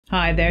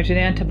Hi there,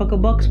 today on Typical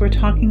Books we're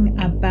talking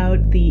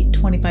about the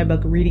 25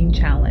 book reading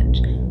challenge,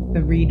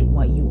 the Read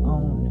What You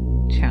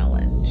Own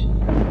challenge.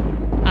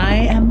 I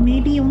am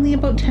maybe only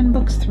about 10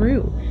 books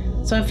through,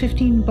 so I have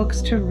 15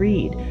 books to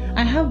read.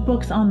 I have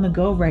books on the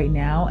go right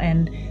now,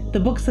 and the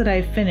books that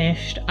I've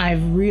finished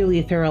I've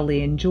really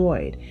thoroughly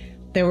enjoyed.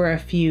 There were a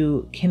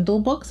few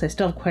Kindle books, I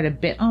still have quite a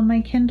bit on my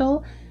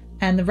Kindle,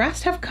 and the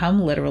rest have come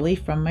literally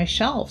from my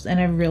shelves, and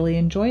I've really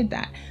enjoyed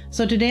that.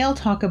 So today I'll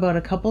talk about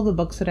a couple of the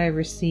books that I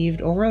received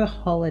over the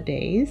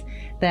holidays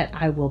that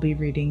I will be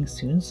reading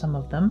soon, some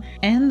of them,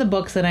 and the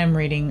books that I'm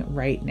reading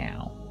right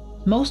now.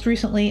 Most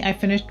recently, I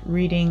finished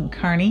reading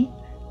Carney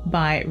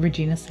by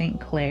Regina St.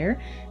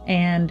 Clair,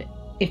 and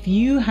if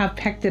you have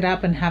picked it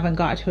up and haven't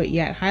got to it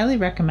yet, highly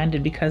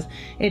recommended because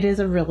it is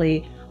a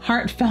really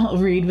heartfelt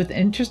read with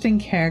interesting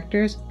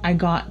characters. I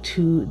got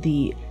to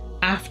the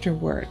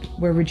afterword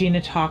where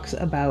Regina talks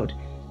about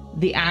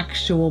the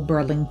actual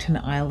Burlington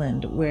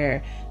Island,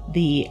 where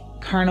the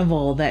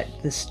carnival that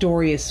the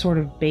story is sort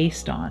of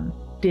based on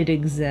did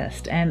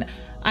exist. And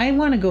I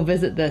want to go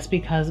visit this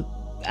because,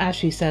 as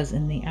she says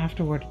in the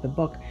afterword of the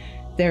book,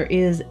 there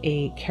is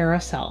a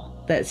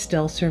carousel that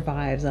still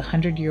survives, a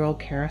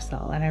 100-year-old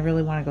carousel, and I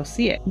really want to go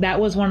see it. That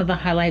was one of the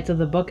highlights of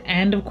the book,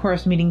 and of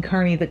course meeting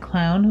Carney the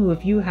clown, who,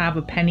 if you have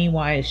a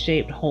Pennywise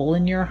shaped hole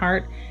in your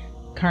heart,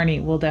 Carney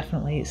will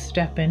definitely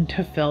step in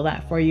to fill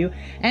that for you.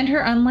 And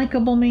her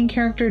unlikable main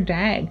character,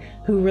 Dag,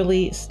 who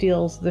really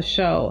steals the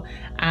show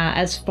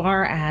as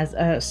far as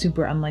a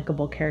super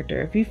unlikable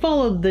character. If you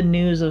followed the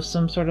news of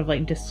some sort of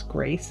like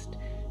disgraced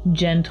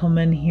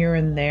gentleman here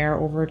and there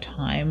over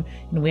time,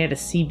 and we had a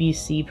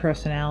CBC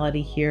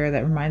personality here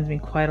that reminds me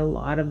quite a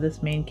lot of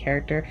this main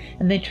character,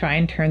 and they try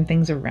and turn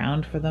things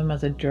around for them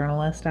as a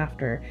journalist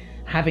after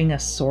having a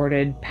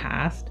sordid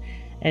past.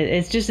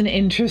 It's just an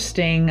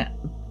interesting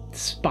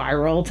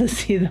spiral to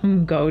see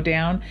them go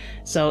down.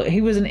 So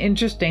he was an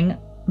interesting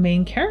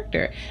main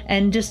character,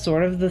 and just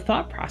sort of the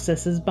thought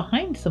processes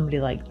behind somebody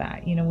like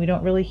that. You know, we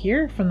don't really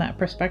hear from that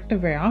perspective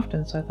very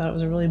often, so I thought it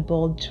was a really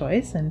bold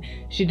choice, and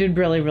she did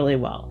really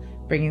well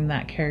bringing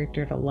that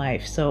character to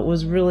life. So it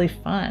was really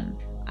fun.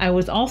 I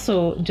was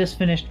also just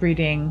finished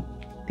reading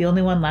The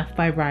Only One Left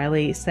by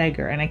Riley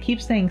Sager, and I keep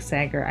saying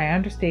Sager. I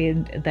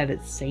understand that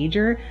it's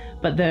Sager,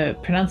 but the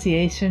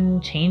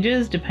pronunciation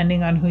changes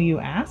depending on who you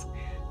ask.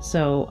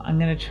 So I'm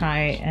going to try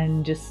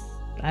and just,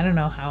 I don't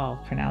know how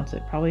I'll pronounce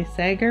it. Probably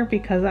Sager,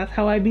 because that's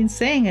how I've been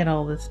saying it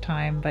all this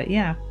time. But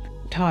yeah,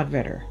 Todd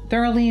Ritter.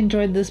 Thoroughly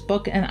enjoyed this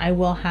book, and I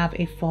will have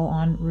a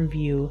full-on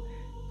review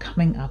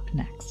coming up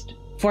next.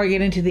 Before I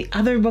get into the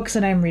other books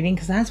that I'm reading,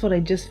 because that's what I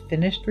just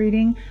finished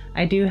reading,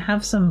 I do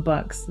have some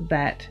books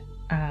that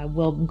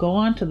will go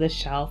onto the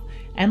shelf.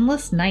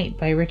 Endless Night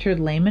by Richard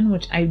Lehman,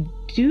 which I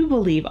do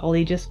believe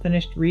Ollie just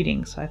finished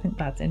reading, so I think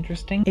that's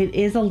interesting. It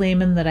is a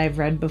Lehman that I've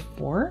read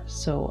before,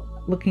 so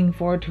looking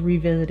forward to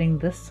revisiting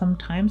this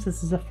sometimes.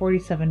 This is a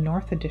 47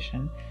 North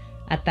edition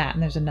at that,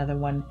 and there's another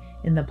one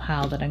in the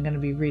pile that I'm going to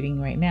be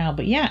reading right now.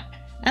 But yeah,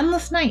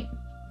 Endless Night,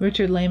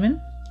 Richard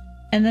Lehman.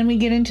 And then we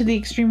get into the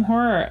extreme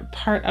horror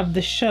part of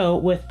the show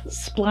with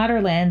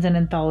Splatterlands, an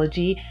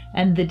anthology,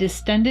 and The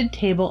Distended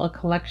Table, a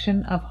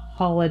collection of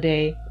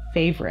holiday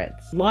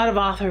favorites. A lot of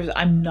authors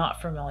I'm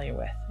not familiar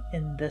with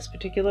in this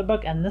particular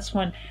book, and this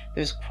one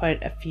there's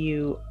quite a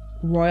few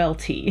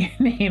royalty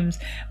names,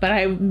 but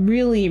I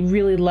really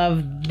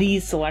love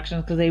these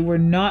selections because they were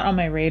not on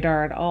my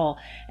radar at all,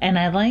 and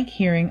I like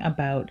hearing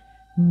about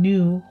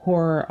new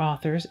horror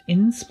authors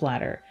in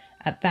splatter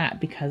at that,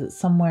 because it's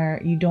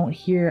somewhere you don't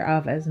hear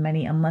of as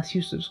many unless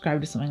you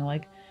subscribe to something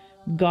like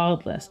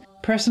Godless.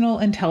 Personal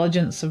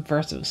Intelligence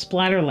Subversive,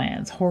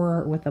 Splatterlands,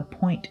 Horror with a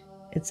Point,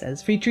 it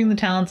says, featuring the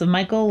talents of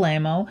Michael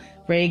Lamo,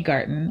 Ray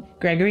Garton,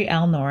 Gregory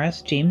L.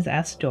 Norris, James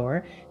S.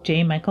 Dorr,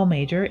 J. Michael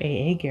Major,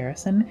 A.A.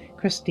 Garrison,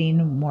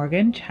 Christine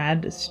Morgan,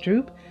 Chad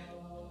Stroop,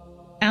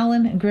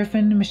 Alan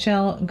Griffin,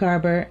 Michelle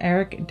Garber,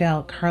 Eric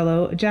Del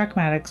Carlo, Jack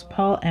Maddox,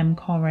 Paul M.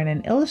 Colran,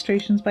 and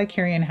illustrations by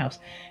Carrie Ann House.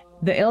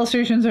 The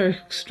illustrations are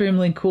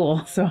extremely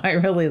cool, so I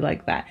really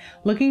like that.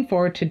 Looking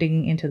forward to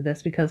digging into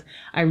this because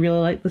I really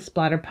like the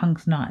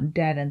Splatterpunks Not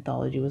Dead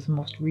anthology. It was the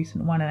most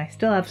recent one, and I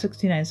still have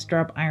 69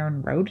 Stirrup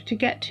Iron Road to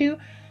get to,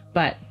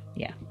 but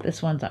yeah,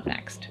 this one's up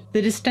next.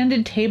 The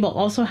Distended Table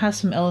also has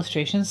some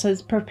illustrations. It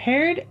says,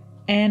 prepared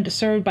and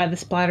served by the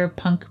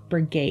Splatterpunk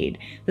Brigade.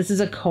 This is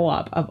a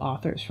co-op of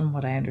authors from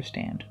what I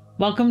understand.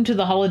 Welcome to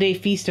the holiday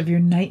feast of your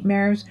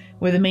nightmares,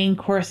 where the main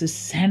course is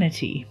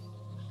sanity.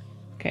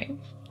 Okay.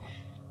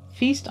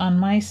 Feast on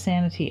my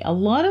sanity. A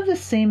lot of the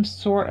same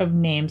sort of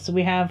names. So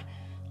we have,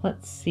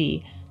 let's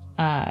see,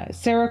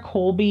 Sarah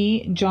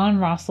Colby, John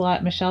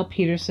Rosselot, Michelle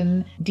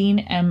Peterson, Dean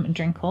M.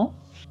 Drinkle,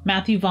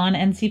 Matthew Vaughn,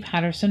 N.C.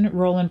 Patterson,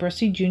 Roland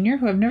Bursey Jr.,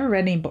 who I've never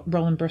read any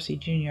Roland Bursey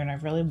Jr., and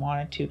I've really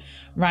wanted to.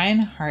 Ryan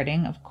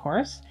Harding, of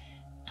course,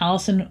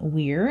 Allison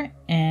Weir,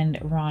 and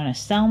Ron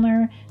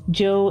Selner,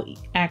 Joe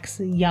X.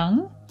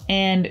 Young,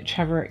 and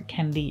Trevor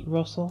Kennedy,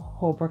 Russell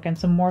Holbrook, and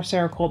some more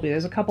Sarah Colby.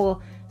 There's a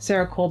couple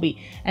Sarah Colby.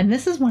 And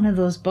this is one of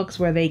those books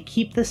where they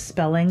keep the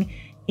spelling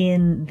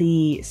in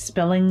the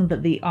spelling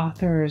that the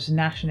author's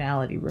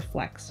nationality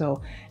reflects. So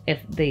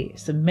if they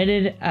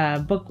submitted a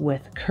book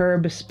with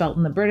curb spelt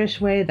in the British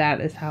way,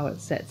 that is how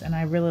it sits. And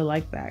I really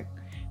like that.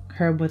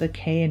 Curb with a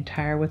K and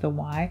tire with a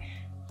Y.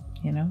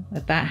 You know,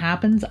 if that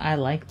happens, I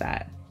like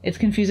that. It's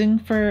confusing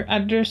for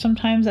editors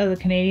sometimes as a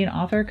Canadian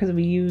author because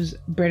we use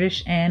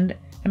British and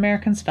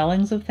American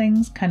spellings of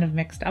things kind of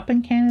mixed up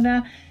in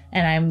Canada.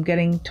 And I'm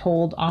getting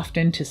told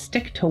often to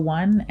stick to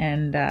one,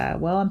 and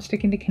well, I'm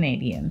sticking to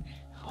Canadian.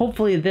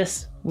 Hopefully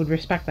this would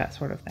respect that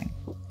sort of thing.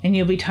 And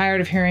you'll be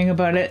tired of hearing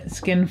about it.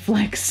 Skin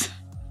Flicks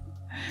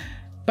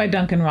by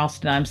Duncan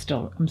Ralston. I'm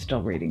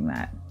still reading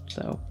that.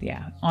 So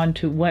yeah, on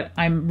to what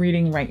I'm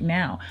reading right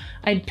now.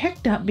 I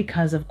picked up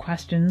because of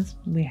questions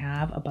we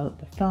have about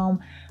the film,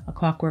 A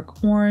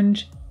Clockwork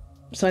Orange.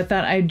 So I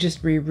thought I'd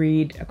just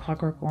reread A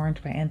Clockwork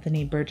Orange by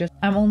Anthony Burgess.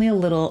 I'm only a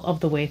little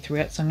of the way through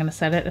it, so I'm going to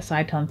set it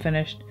aside till I'm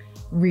finished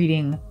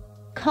reading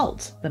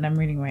Cults that I'm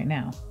reading right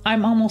now.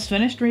 I'm almost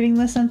finished reading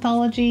this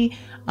anthology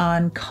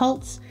on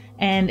cults,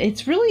 and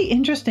it's really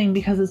interesting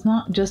because it's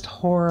not just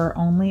horror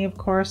only, of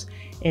course.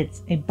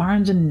 It's a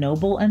Barnes &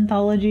 Noble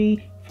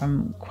anthology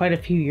from quite a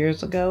few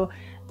years ago,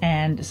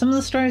 and some of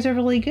the stories are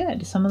really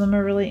good. Some of them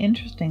are really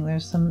interesting.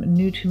 There's some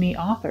new to me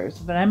authors,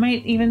 but I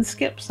might even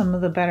skip some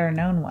of the better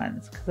known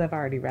ones because I've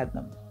already read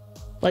them,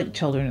 like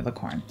Children of the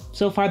Corn.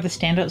 So far, the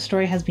standout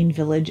story has been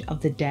Village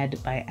of the Dead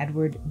by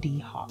Edward D.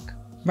 Hawke.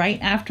 Right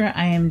after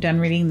I am done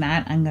reading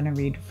that, I'm going to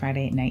read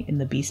Friday Night in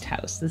the Beast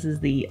House. This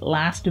is the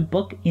last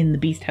book in the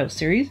Beast House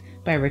series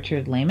by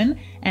Richard Lehman,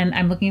 and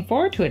I'm looking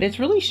forward to it. It's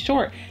really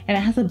short, and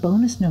it has a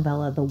bonus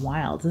novella, The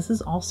Wilds. This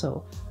is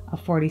also a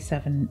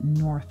 47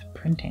 North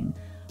printing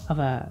of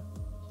a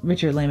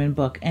Richard Lehman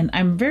book, and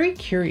I'm very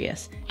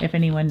curious if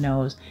anyone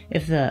knows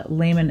if the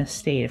Lehman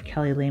estate, if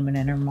Kelly Lehman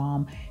and her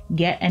mom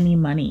get any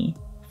money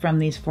from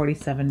these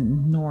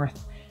 47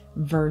 North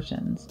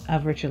versions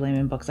of Richard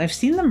Lehman books. I've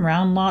seen them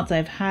around lots.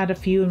 I've had a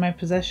few in my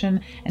possession,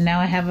 and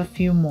now I have a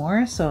few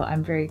more, so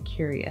I'm very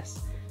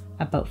curious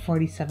about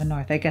 47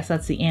 North. I guess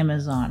that's the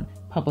Amazon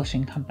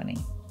publishing company.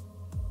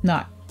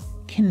 Not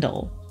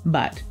Kindle,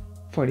 but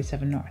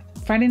 47 North.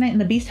 Friday Night in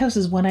the Beast House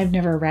is one I've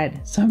never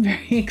read, so I'm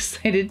very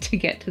excited to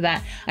get to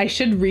that. I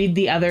should read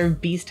the other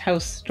Beast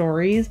House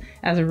stories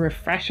as a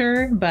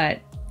refresher, but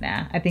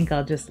nah, I think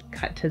I'll just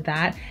cut to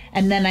that,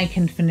 and then I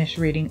can finish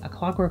reading A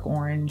Clockwork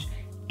Orange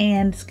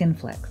and Skin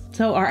Flicks.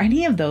 So are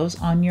any of those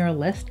on your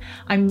list?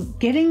 I'm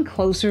getting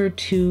closer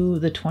to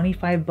the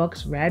 25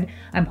 books read.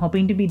 I'm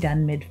hoping to be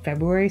done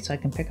mid-February so I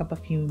can pick up a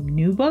few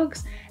new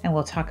books, and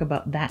we'll talk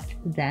about that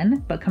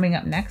then. But coming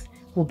up next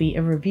will be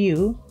a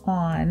review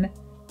on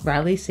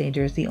Riley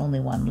Sager's The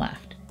Only One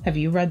Left. Have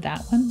you read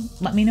that one?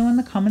 Let me know in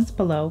the comments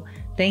below.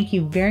 Thank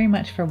you very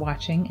much for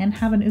watching, and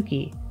have an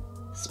ooky,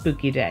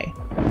 spooky day.